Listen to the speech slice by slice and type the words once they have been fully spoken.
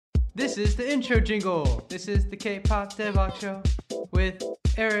This is the intro jingle. This is the K-pop Devok Show with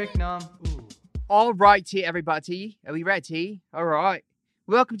Eric Nam. Ooh. All righty, everybody. Are we ready? All right.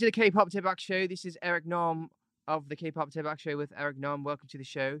 Welcome to the K-pop Tebak Show. This is Eric Nam of the K-pop Tebak Show with Eric Nam. Welcome to the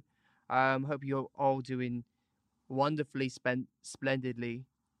show. Hope you're all doing wonderfully, splendidly.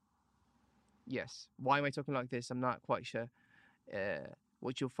 Yes. Why am I talking like this? I'm not quite sure.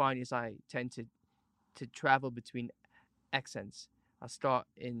 What you'll find is I tend to travel between accents. I'll start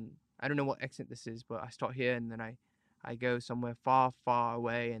in, I don't know what accent this is, but I start here and then I go somewhere far, far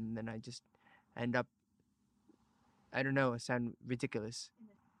away and then I just end up, I don't know, I sound ridiculous.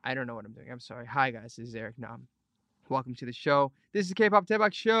 I don't know what I'm doing. I'm sorry. Hi guys, this is Eric Nam. Welcome to the show. This is the K-pop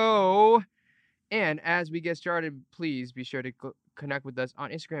Tebak Show. And as we get started, please be sure to connect with us on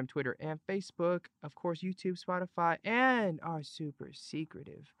Instagram, Twitter, and Facebook. Of course, YouTube, Spotify, and our super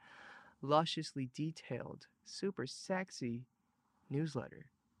secretive, lusciously detailed, super sexy newsletter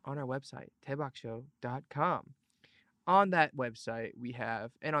on our website, tebakshow.com. On that website, we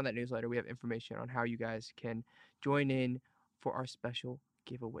have, and on that newsletter, we have information on how you guys can join in for our special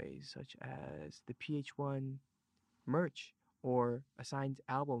giveaways, such as the PH1 merch or a signed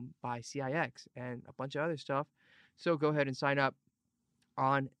album by CIX and a bunch of other stuff. So go ahead and sign up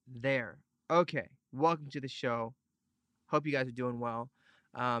on there. Okay, welcome to the show. Hope you guys are doing well.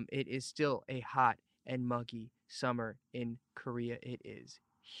 It is still a hot and muggy summer in Korea. It is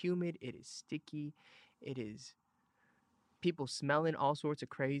humid, it is sticky, it is people smelling all sorts of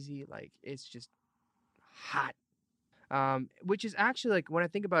crazy. Like, it's just hot. Which is actually, like, when I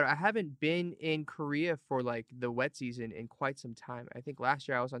think about it, I haven't been in Korea for like the wet season in quite some time. I think last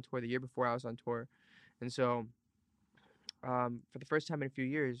year I was on tour, the year before I was on tour, and so for the first time in a few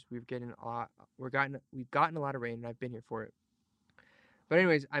years, we've gotten a lot of rain, and I've been here for it. But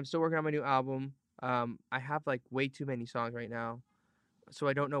anyways, I'm still working on my new album. I have like way too many songs right now, so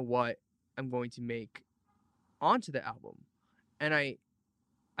I don't know what I'm going to make onto the album, and I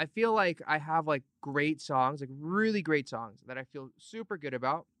feel like I have like great songs, like really great songs that I feel super good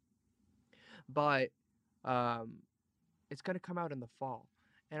about, but um, it's gonna come out in the fall.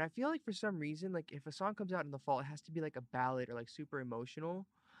 And I feel like for some reason, like if a song comes out in the fall, it has to be like a ballad or like super emotional.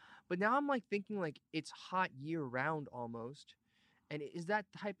 But now I'm like thinking like it's hot year round almost, and is that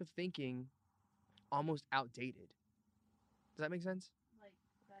type of thinking almost outdated? Does that make sense? Like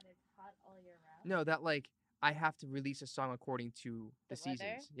that it's hot all year round. No, that like I have to release a song according to the The weather?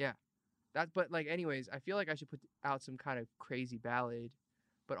 seasons. Yeah. But like anyways, I feel like I should put out some kind of crazy ballad,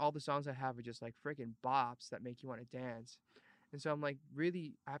 but all the songs I have are just like freaking bops that make you want to dance. And so I'm like,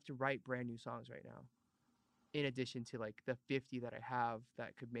 really, I have to write brand new songs right now, in addition to like the 50 that I have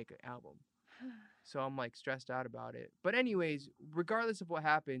that could make an album. So I'm like stressed out about it. But anyways, regardless of what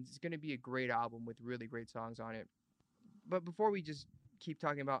happens, it's gonna be a great album with really great songs on it. But before we just keep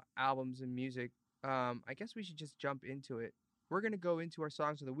talking about albums and music, I guess we should just jump into it. We're gonna go into our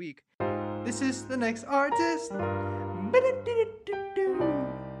songs of the week. This is the next artist.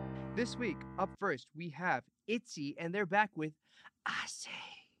 This week, up first, we have ITZY, and they're back with I Say.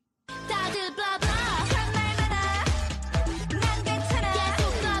 다들 blah blah 한 말마다 난 괜찮아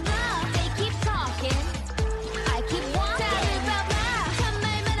계속 blah blah they keep talking I keep walking 다들 blah blah 한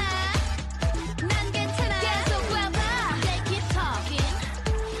말마다 난 괜찮아 계속 blah blah they keep talking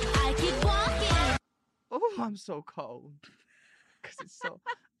I keep walking. Oh, I'm so cold. Because it's so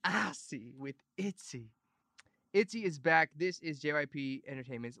assy with ITZY. ITZY is back. This is JYP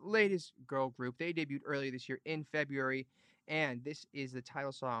Entertainment's latest girl group. They debuted earlier this year in February, and this is the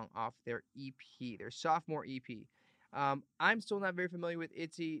title song off their EP, their sophomore EP. I'm still not very familiar with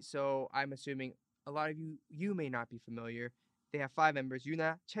ITZY, so I'm assuming a lot of you may not be familiar. They have 5 members: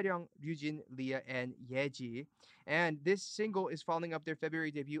 Yuna, Chaeryeong, Ryujin, Leah, and Yeji. And this single is following up their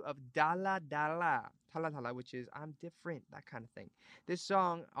February debut of Dala Dala, Tala Tala, which is I'm different, that kind of thing. This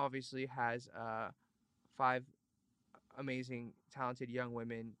song obviously has 5 amazing, talented young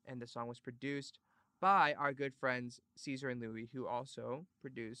women, and the song was produced by our good friends Caesar and Louis, who also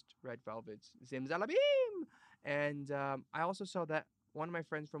produced Red Velvet's Zimzalabim. And I also saw that one of my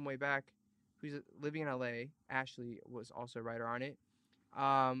friends from way back, who's living in LA, Ashley, was also a writer on it.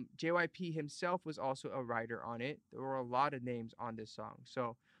 JYP himself was also a writer on it. There were a lot of names on this song.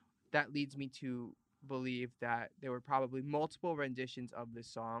 So that leads me to believe that there were probably multiple renditions of this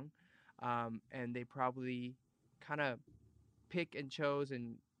song. And they probably kind of pick and chose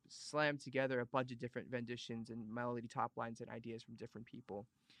and slammed together a bunch of different renditions and melody top lines and ideas from different people.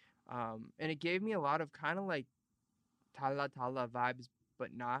 And it gave me a lot of kind of like Tala Tala vibes,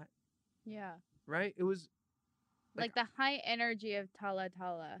 but not, Yeah. right? It was Like the high energy of Tala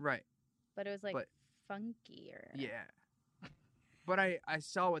Tala. right. But it was like But- funkier. Yeah. but I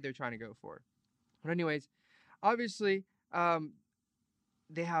saw what they're trying to go for. But anyways, obviously,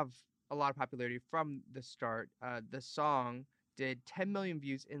 they have a lot of popularity from the start. The song did 10 million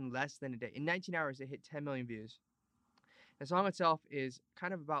views in less than a day. In 19 hours, it hit 10 million views. The song itself is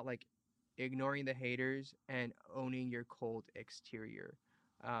kind of about like ignoring the haters and owning your cold exterior.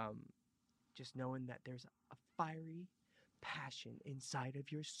 Just knowing that there's a fiery passion inside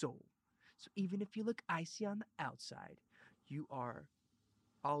of your soul. So even if you look icy on the outside, you are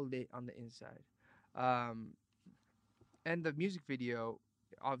all lit on the inside. And the music video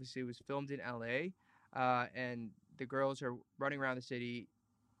obviously was filmed in LA, and the girls are running around the city,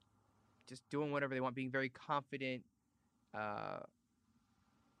 just doing whatever they want, being very confident. I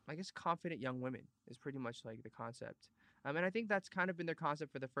guess confident young women is pretty much like the concept. And I think that's kind of been their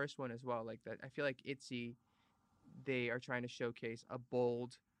concept for the first one as well. Like that, I feel like ITZY, they are trying to showcase a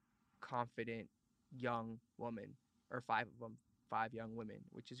bold, confident young woman, or 5 of them, 5 young women,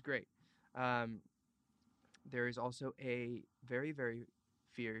 which is great. There is also a very, very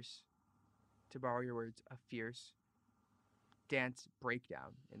fierce, to borrow your words, a fierce dance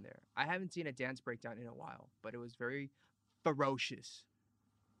breakdown in there. I haven't seen a dance breakdown in a while, but it was very ferocious.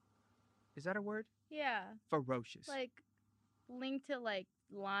 Is that a word? Yeah. Ferocious. Like linked to like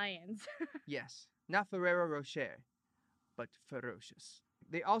lions. Yes. Not Ferrero Rocher, but ferocious.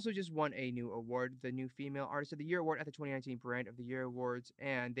 They also just won a new award, the new Female Artist of the Year award at the 2019 Brand of the Year Awards,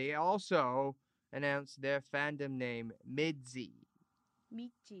 and they also announced their fandom name, Midzi.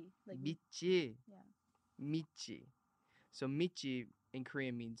 Michi. Like Michi. yeah. Michi. So Michi in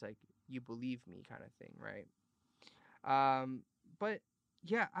Korean means like you believe me kind of thing, right? But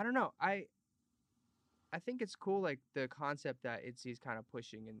yeah, I don't know. I think it's cool, like the concept that ITZY's kind of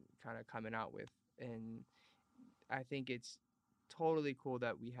pushing and kind of coming out with, and I think it's totally cool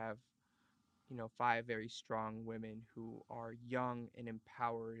that we have, 5 very strong women who are young and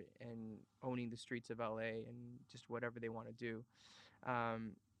empowered and owning the streets of LA and just whatever they want to do.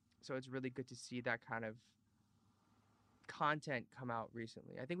 So it's really good to see that kind of content come out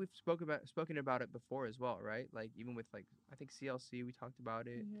recently. I think we've spoken about it before as well, right? Like even with like I think CLC, we talked about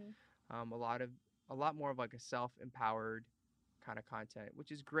it. Mhm. A lot more of like a self-empowered kind of content,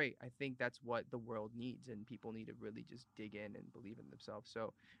 which is great. I think that's what the world needs, and people need to really just dig in and believe in themselves.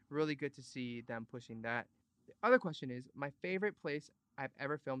 So really good to see them pushing that. The other question is my favorite place I've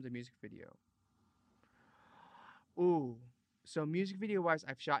ever filmed a music video. Ooh, so music video wise,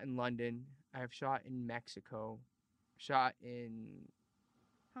 I've shot in London, I've shot in Mexico, shot in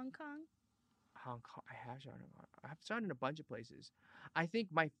Hong Kong. Hong Kong. I've shot in a bunch of places. I think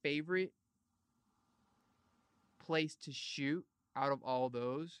my favorite place to shoot out of all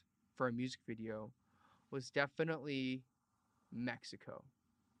those for a music video was definitely Mexico.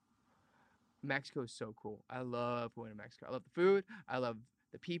 Mexico is so cool. I love going to Mexico. I love the food. I love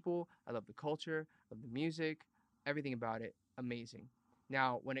the people. I love the culture. I love the music. Everything about it, amazing.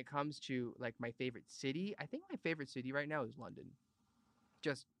 Now, when it comes to like my favorite city, I think my favorite city right now is London.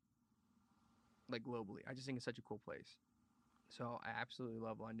 Just like globally, I just think it's such a cool place. So I absolutely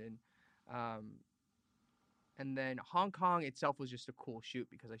love London. And then Hong Kong itself was just a cool shoot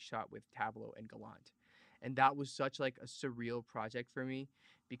because I shot with Tableau and Gallant. And that was such like a surreal project for me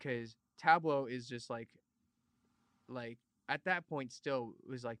because Tableau is just like at that point still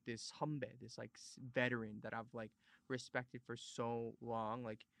was like this humbe, this like veteran that I've like respected for so long.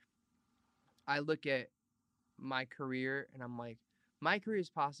 Like I look at my career and I'm like, my career is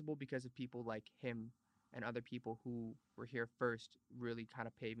possible because of people like him and other people who were here first, really kind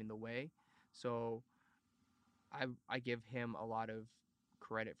of paving the way. So I give him a lot of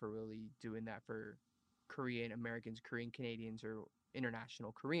credit for really doing that for Korean Americans, Korean Canadians, or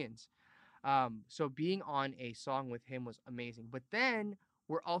international Koreans. So being on a song with him was amazing. But then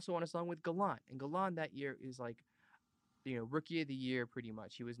we're also on a song with Gallant, and Gallant that year is like, Rookie of the Year pretty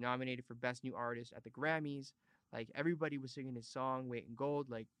much. He was nominated for Best New Artist at the Grammys. Like everybody was singing his song, Weight in Gold.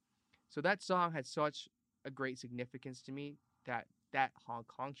 Like, so that song had such a great significance to me that Hong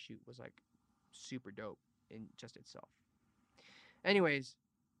Kong shoot was like super dope in just itself. Anyways,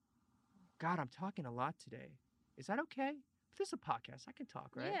 God, I'm talking a lot today. Is that okay? If this is a podcast, I can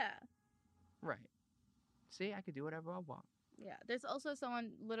talk, right? Yeah. Right. See, I could do whatever I want. Yeah. There's also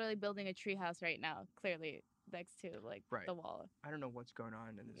someone literally building a treehouse right now, clearly next to like Right. the wall. I don't know what's going on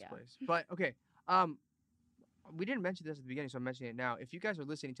in this Yeah. place. But okay. We didn't mention this at the beginning, so I'm mentioning it now. If you guys are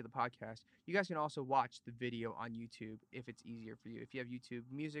listening to the podcast, you guys can also watch the video on YouTube if it's easier for you. If you have YouTube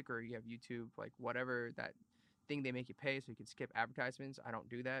Music or you have YouTube, like whatever that thing they make you pay so you can skip advertisements. I don't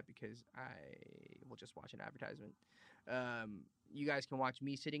do that because I will just watch an advertisement. you guys can watch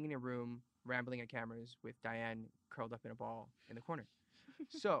me sitting in a room rambling at cameras with Diane curled up in a ball in the corner.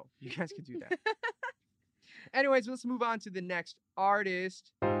 So you guys can do that. Anyways, let's move on to the next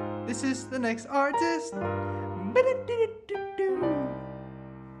artist. This is the next artist.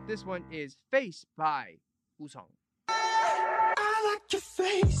 This one is Face by Wusong. I like your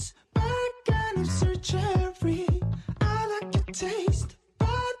face, but kind of surgery. I like your taste, but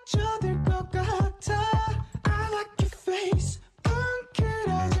other 같아. I like your face,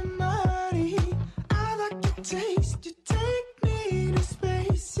 뭉클하지 말이. I like your taste, you take me to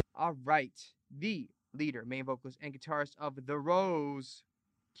space. All right, the leader, main vocalist, and guitarist of The Rose,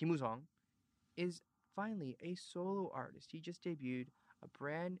 Kim Woo-sung, is finally a solo artist. He just debuted a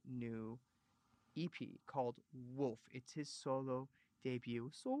brand new EP called Wolf. It's his solo debut.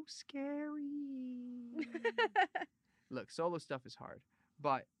 So scary. Look, solo stuff is hard.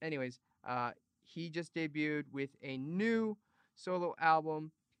 But anyways, he just debuted with a new solo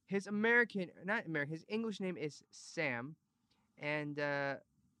album. His his English name is Sam. And I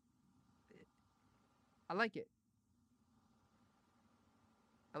like it.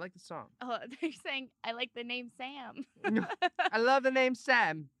 I like the song. Oh, they're saying I like the name Sam. I love the name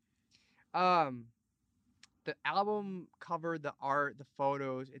Sam. The album cover, the art, the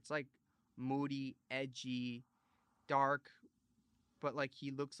photos, it's like moody, edgy, dark, but like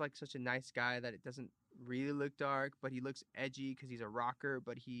he looks like such a nice guy that it doesn't really look dark, but he looks edgy because he's a rocker,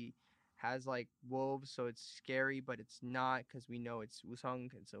 but he has like wolves, so it's scary, but it's not because we know it's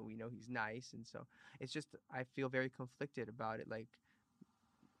Wusong, and so we know he's nice, and so it's just I feel very conflicted about it, like,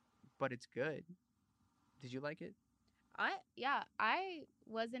 but it's good. Did you like it? I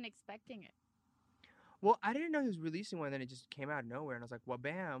wasn't expecting it. Well, I didn't know he was releasing one, and then it just came out of nowhere, and I was like, well,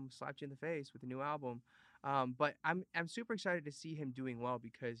 bam, slapped you in the face with a new album. But I'm super excited to see him doing well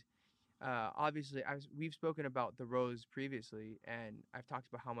because obviously we've spoken about The Rose previously, and I've talked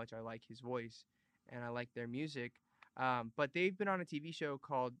about how much I like his voice and I like their music. But they've been on a TV show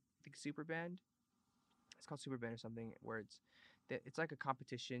called, I think, Superband. It's called Superband or something, where it's like a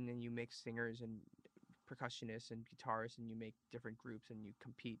competition, and you make singers and percussionists and guitarists, and you make different groups and you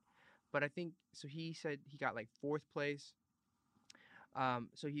compete. But I think, so he said he got like 4th place.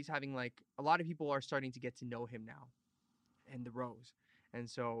 So he's having like, a lot of people are starting to get to know him now and The Rose. And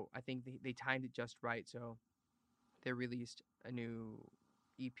so I think they timed it just right. So they released a new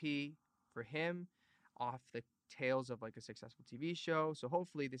EP for him off the tails of like a successful TV show. So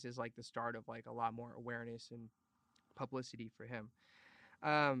hopefully this is like the start of like a lot more awareness and publicity for him.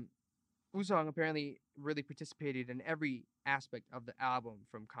 Wusong apparently really participated in every aspect of the album,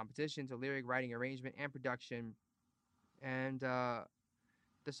 from competition to lyric, writing, arrangement, and production. And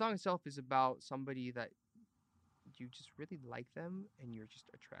the song itself is about somebody that you just really like them and you're just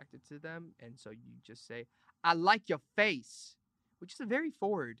attracted to them. And so you just say, I like your face, which is a very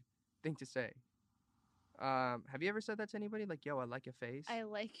forward thing to say. Have you ever said that to anybody? Like, yo, I like your face? I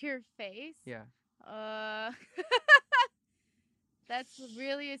like your face. Yeah. That's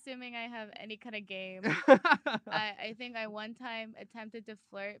really assuming I have any kind of game. I think I one time attempted to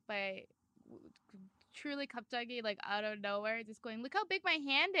flirt by truly 갑자기, like out of nowhere, just going, look how big my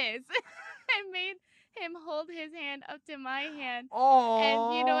hand is. I made him hold his hand up to my hand. Oh.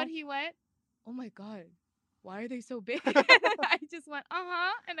 And you know what he went? Oh my God, why are they so big? I just went,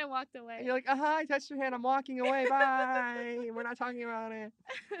 uh-huh, and I walked away. And you're like, I touched your hand, I'm walking away, bye. We're not talking about it.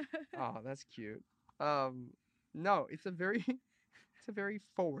 Oh, that's cute. No, it's a very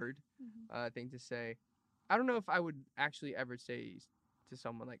forward thing to say. I don't know if I would actually ever say to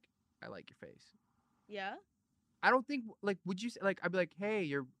someone like, I like your face. Yeah? I don't think, like, would you say, like, I'd be like,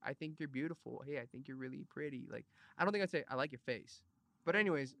 hey, I think you're beautiful. Hey, I think you're really pretty. Like, I don't think I'd say, I like your face. But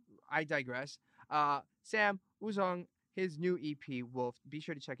anyways, I digress. Sam Wusong, his new EP, Wolf. Be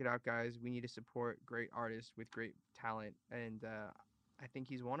sure to check it out, guys. We need to support great artists with great talent. And I think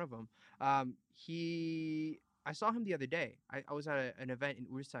he's one of them. I saw him the other day. I was at an event in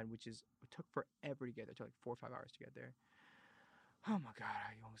Ulsan, it took forever to get there. It took like 4 or 5 hours to get there. Oh my God,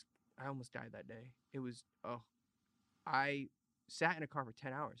 I almost died that day. It was, I sat in a car for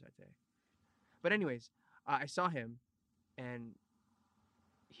 10 hours that day. But anyways, I saw him, and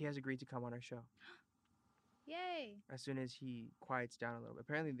he has agreed to come on our show. Yay. As soon as he quiets down a little bit.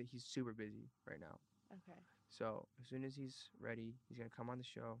 Apparently he's super busy right now. Okay. So as soon as he's ready, he's going to come on the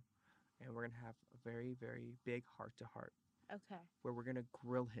show, and we're going to have a very, very big heart-to-heart. Okay. Where we're going to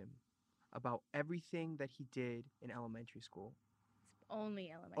grill him about everything that he did in elementary school.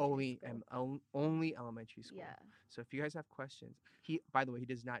 Only elementary school. Only elementary school. Yeah. So if you guys have questions, by the way, he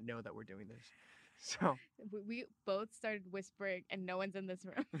does not know that we're doing this. So we both started whispering, and no one's in this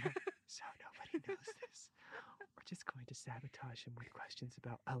room. so nobody knows this. We're just going to sabotage him with questions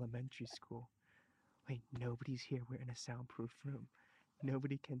about elementary school. Wait, nobody's here. We're in a soundproof room.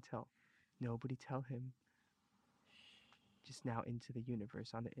 Nobody can tell. Nobody tell him. Just now into the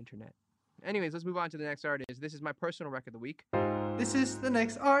universe on the internet. Anyways, let's move on to the next artist. This is my personal record of the week. This is the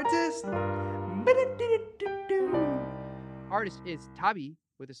next artist. Artist is Tabi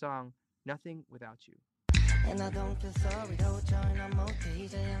with the song Nothing Without You. And I don't feel sorry though 전혀 못해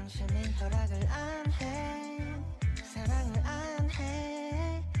이제 양심이 허락을 안 해 사랑을 안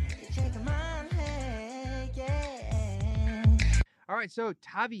해 이제 그만해 yeah. Alright, so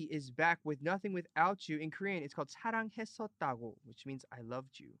Tabi is back with Nothing Without You. In Korean, it's called 사랑했었다고, which means I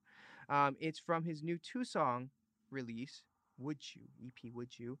loved you. It's from his new 2-song release, Would You, EP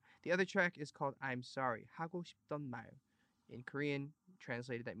Would You. The other track is called I'm Sorry, 하고 싶던 말. In Korean,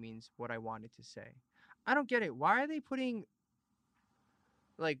 translated, that means what I wanted to say. I don't get it. Why are they putting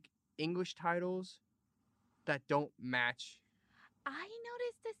like English titles that don't match? I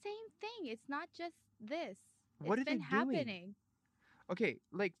noticed the same thing. It's not just this. What It's are they been doing? happening. Okay,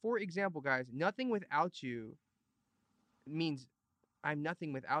 like for example, guys, Nothing Without You means I'm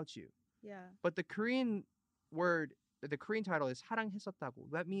nothing without you. Yeah. But the Korean title is 사랑했었다고.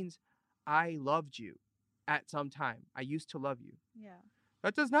 That means I loved you at some time. I used to love you. Yeah.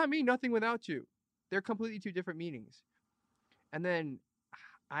 That does not mean nothing without you. They're completely two different meanings. And then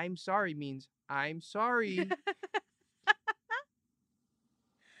I'm sorry means I'm sorry.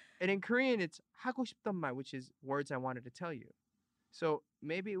 And in Korean, it's 하고 싶던 말, which is words I wanted to tell you. So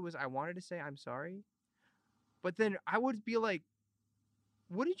maybe it was I wanted to say I'm sorry. But then I would be like,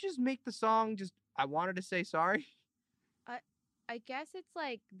 wouldn't you just make the song just I wanted to say sorry? I guess it's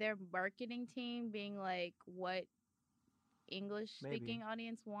like their marketing team being like what English speaking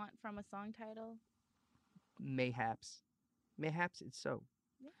audience want from a song title. Mayhaps it's so.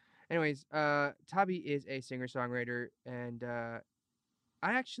 Yeah. Anyways, Tabi is a singer-songwriter, and I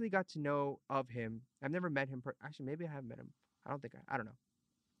actually got to know of him. I've never met him. Actually, maybe I have met him. I don't know.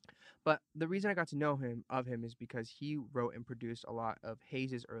 But the reason I got to know of him is because he wrote and produced a lot of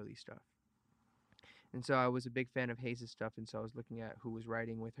Hayes' early stuff. And so I was a big fan of Hayes' stuff, and so I was looking at who was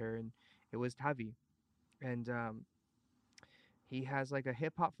writing with her, and it was Tabi. And he has like a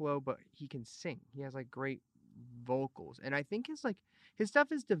hip-hop flow, but he can sing. He has like great vocals. And I think his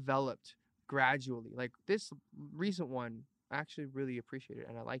stuff is developed gradually. Like this recent one, I actually really appreciated it,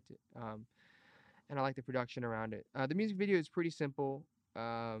 and I liked it. And I like the production around it. The music video is pretty simple,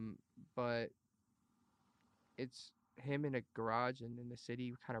 but it's him in a garage and in the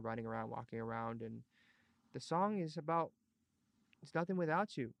city, kind of running around, walking around, and the song is about it's nothing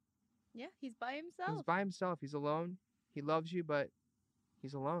without you. Yeah, he's by himself. He's by himself. He's alone. He loves you, but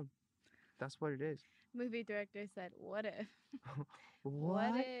he's alone. That's what it is. Movie director said, "What if?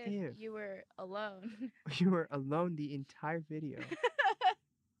 What if you were alone?" you were alone the entire video?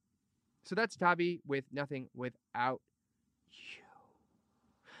 So that's Tabi with Nothing Without You.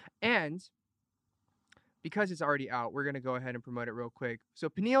 And because it's already out, we're going to go ahead and promote it real quick. So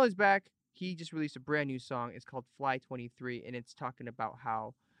Peniel is back. He just released a brand new song. It's called Fly 23, and it's talking about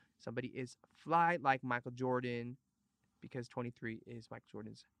how somebody is fly like Michael Jordan because 23 is Michael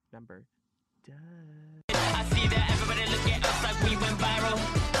Jordan's number. Duh. I see that everybody look at us like we went viral.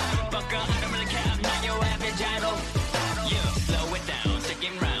 But girl, I don't really care, I'm not your average idol. Yeah, slow it down,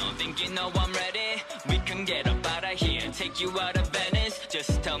 second round, think you know I'm ready. We can get up out of here, take you out of Venice.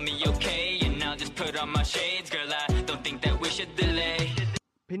 Just tell me okay, and I'll just put on my shades. Girl, I don't think that we should delay.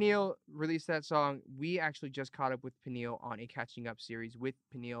 Peniel released that song. We actually just caught up with Peniel on a catching up series with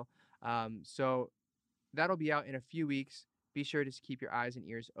Peniel. So that'll be out in a few weeks. Be sure to keep your eyes and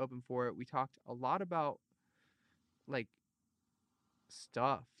ears open for it. We talked a lot about like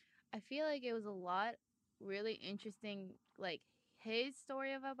stuff. I feel like it was a lot really interesting. Like his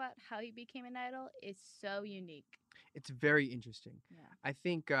story about how he became an idol is so unique. It's very interesting. Yeah. I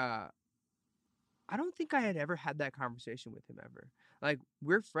think I don't think I had ever had that conversation with him ever. Like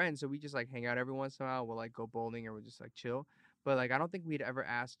we're friends, so we just like hang out every once in a while. We'll like go bowling or we'll just like chill. But like I don't think we'd ever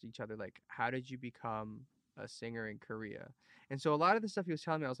asked each other like, how did you become a singer in Korea? And so a lot of the stuff he was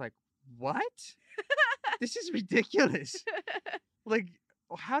telling me, I was like, what? This is ridiculous. Like,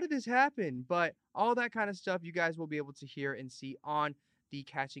 how did this happen? But all that kind of stuff you guys will be able to hear and see on the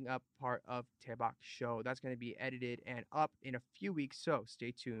catching up part of Taebak Show. That's going to be edited and up in a few weeks, so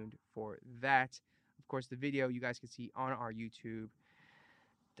stay tuned for that. Of course, the video you guys can see on our YouTube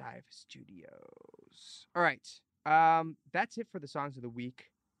Dive Studios. All right, that's it for the songs of the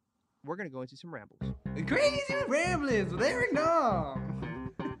week. We're going to go into some rambles. Crazy Ramblings with Eric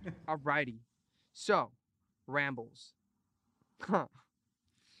Nom. Alrighty, so rambles. Huh.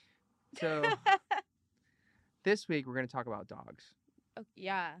 So this week we're gonna talk about dogs. Oh,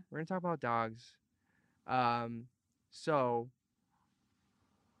 yeah. We're gonna talk about dogs. So,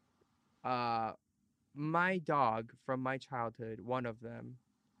 my dog from my childhood, one of them,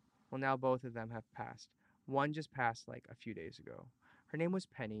 well, now both of them have passed. One just passed like a few days ago. Her name was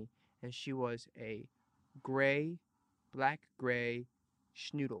Penny, and she was a black gray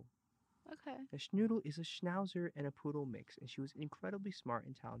schnoodle. Okay. A schnoodle is a schnauzer and a poodle mix, and she was incredibly smart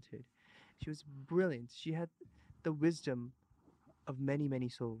and talented. She was brilliant. She had the wisdom of many, many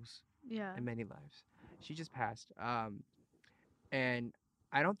souls Yeah. and many lives. She just passed. And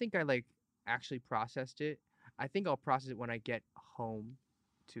I don't think I like actually processed it. I think I'll process it when I get home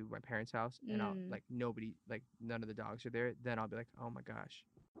to my parents' house and I'll Mm. like none of the dogs are there. Then I'll be like, oh my gosh,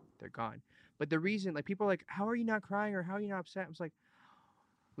 they're gone. But the reason, like, people are like, how are you not crying or how are you not upset? I was like,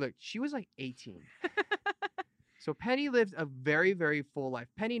 look, she was like 18. So Penny lived a very, very full life.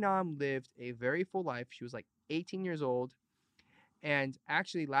 Penny Nam lived a very full life. She was like 18 years old. And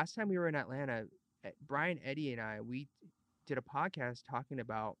actually, last time we were in Atlanta, Brian, Eddie, and I, we did a podcast talking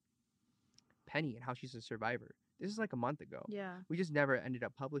about Penny and how she's a survivor. This is like a month ago. Yeah. We just never ended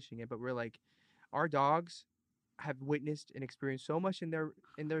up publishing it, but we're like, our dogs have witnessed and experienced so much in their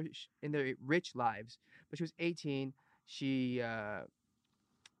rich lives. But she was 18. She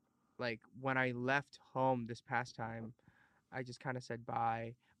like when I left home this past time, I just kind of said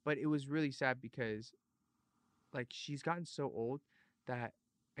bye. But it was really sad because like she's gotten so old that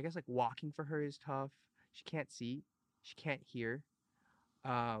I guess like walking for her is tough. She can't see, she can't hear.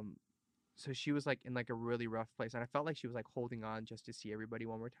 So she was like in like a really rough place, and I felt like she was like holding on just to see everybody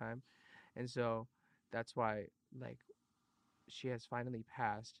one more time, and so that's why like she has finally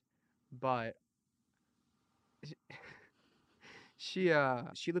passed. But she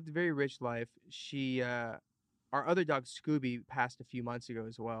lived a very rich life. Our other dog Scooby passed a few months ago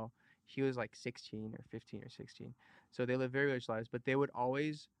as well. He was like 16 or 15 or 16. So they lived very rich lives, but they would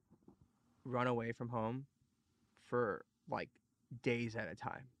always run away from home for like days at a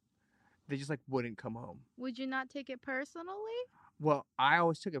time. They just like wouldn't come home. Would you not take it personally? Well, I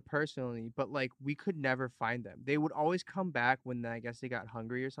always took it personally, but like we could never find them. They would always come back when I guess they got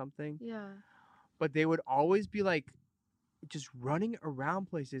hungry or something. Yeah. But they would always be like just running around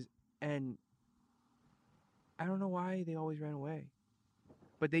places, and I don't know why they always ran away.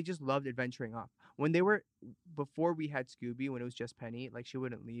 But they just loved adventuring off. When they were before we had Scooby, when it was just Penny, like she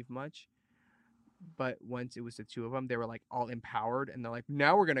wouldn't leave much. But once it was the two of them, they were like all empowered, and they're like,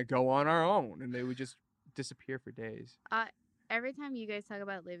 now we're gonna go on our own, and they would just disappear for days. Every time you guys talk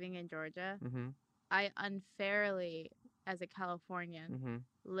about living in Georgia, Mm-hmm. I unfairly, as a Californian, Mm-hmm.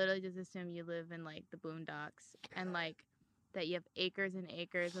 literally just assume you live in like the boondocks and like that you have acres and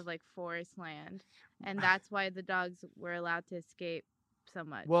acres of like forest land, and that's why the dogs were allowed to escape so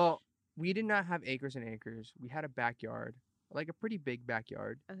much. Well, we did not have acres and acres. We had a backyard, like a pretty big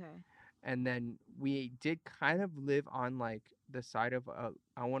backyard. Okay. And then we did kind of live on like the side of I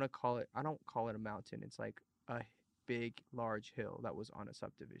don't call it a mountain. It's like a big, large hill that was on a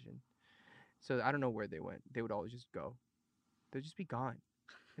subdivision. So I don't know where they went. They would always just go. They'd just be gone.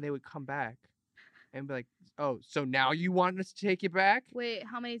 And they would come back and be like, oh, so now you want us to take you back? Wait,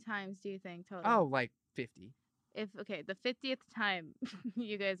 how many times do you think total? Oh, like 50. If okay, the 50th time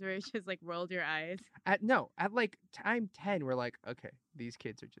you guys were just like rolled your eyes. At like time 10, we're like, okay, these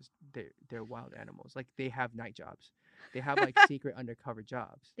kids are just they're wild animals. Like they have night jobs. They have like secret undercover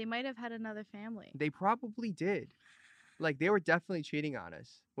jobs. They might have had another family. They probably did. Like they were definitely cheating on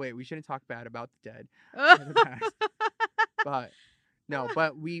us. Wait, we shouldn't talk bad about the dead. the past. But no,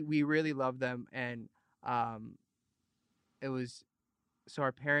 but we really love them, and it was so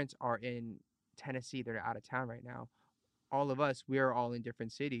our parents are in Tennessee. They're out of town right now. All of us, we are all in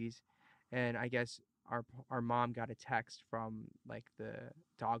different cities, and I guess our mom got a text from like the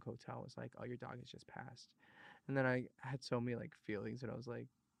dog hotel. It was like, oh, your dog has just passed. And then I had so many like feelings, and I was like,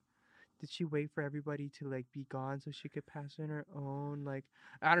 did she wait for everybody to like be gone so she could pass on her own? Like,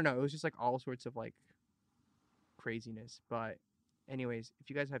 I don't know. It was just like all sorts of like craziness. But anyways, if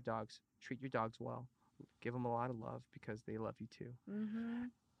you guys have dogs, treat your dogs well. Give them a lot of love because they love you too. Mm-hmm.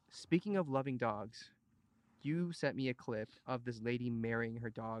 Speaking of loving dogs, you sent me a clip of this lady marrying her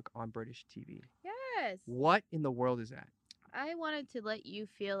dog on British TV. Yes. What in the world is that? I wanted to let you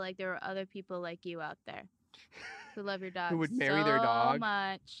feel like there were other people like you out there who love your dog would marry their dog? so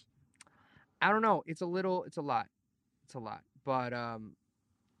much. I don't know. It's a lot. But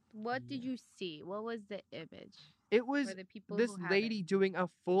What did Yeah. you see? What was the image it was for the people this who have lady it? doing a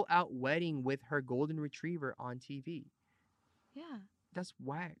full out wedding with her golden retriever on TV. Yeah. That's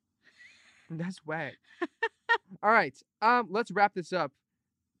whack. That's whack. All right. Let's wrap this up.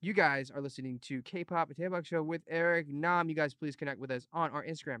 You guys are listening to K-Pop and Taebak Show with Eric Nam. You guys please connect with us on our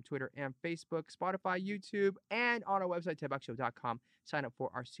Instagram, Twitter, and Facebook, Spotify, YouTube, and on our website, taebakshow.com. Sign up for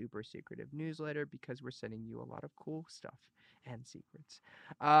our super secretive newsletter because we're sending you a lot of cool stuff and secrets.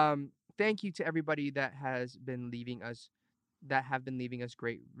 Thank you to everybody that have been leaving us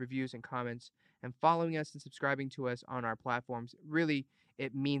great reviews and comments and following us and subscribing to us on our platforms. Really,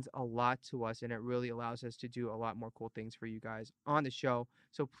 it means a lot to us, and it really allows us to do a lot more cool things for you guys on the show.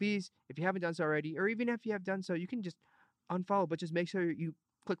 So please, if you haven't done so already, or even if you have done so, you can just unfollow, but just make sure you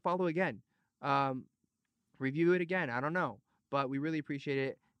click follow again. Review it again. I don't know, but we really appreciate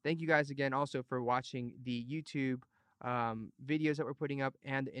it. Thank you guys again also for watching the YouTube videos that we're putting up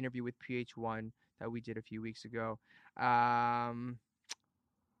and the interview with PH1 that we did a few weeks ago.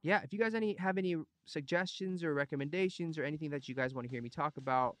 Yeah, if you guys have any suggestions or recommendations or anything that you guys want to hear me talk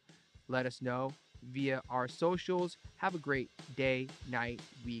about, let us know via our socials. Have a great day, night,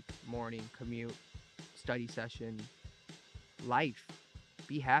 week, morning, commute, study session, life.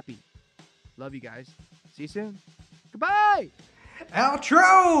 Be happy. Love you guys. See you soon. Goodbye.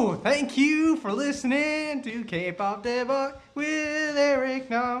 Outro! Thank you for listening to K-Pop Taebak with Eric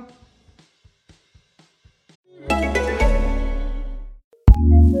Nam.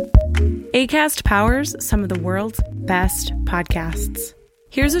 Acast powers some of the world's best podcasts.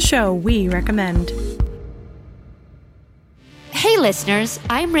 Here's a show we recommend. Hey listeners,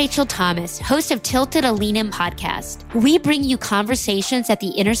 I'm Rachel Thomas, host of Tilted Alinum podcast. We bring you conversations at the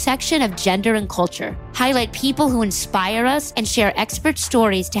intersection of gender and culture, highlight people who inspire us, and share expert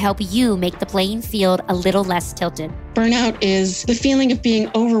stories to help you make the playing field a little less tilted. Burnout is the feeling of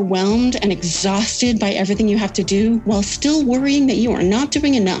being overwhelmed and exhausted by everything you have to do while still worrying that you are not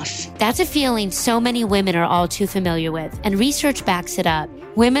doing enough. That's a feeling so many women are all too familiar with, and research backs it up.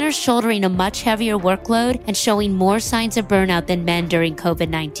 Women are shouldering a much heavier workload and showing more signs of burnout than men during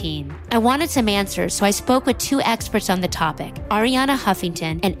COVID-19. I wanted some answers, so I spoke with two experts on the topic, Ariana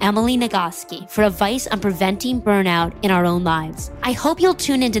Huffington and Emily Nagoski, for advice on preventing burnout in our own lives. I hope you'll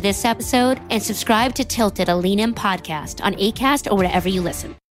tune into this episode and subscribe to Tilted, a Lean-In podcast on Acast or wherever you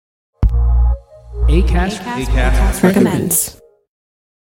listen. Acast recommends.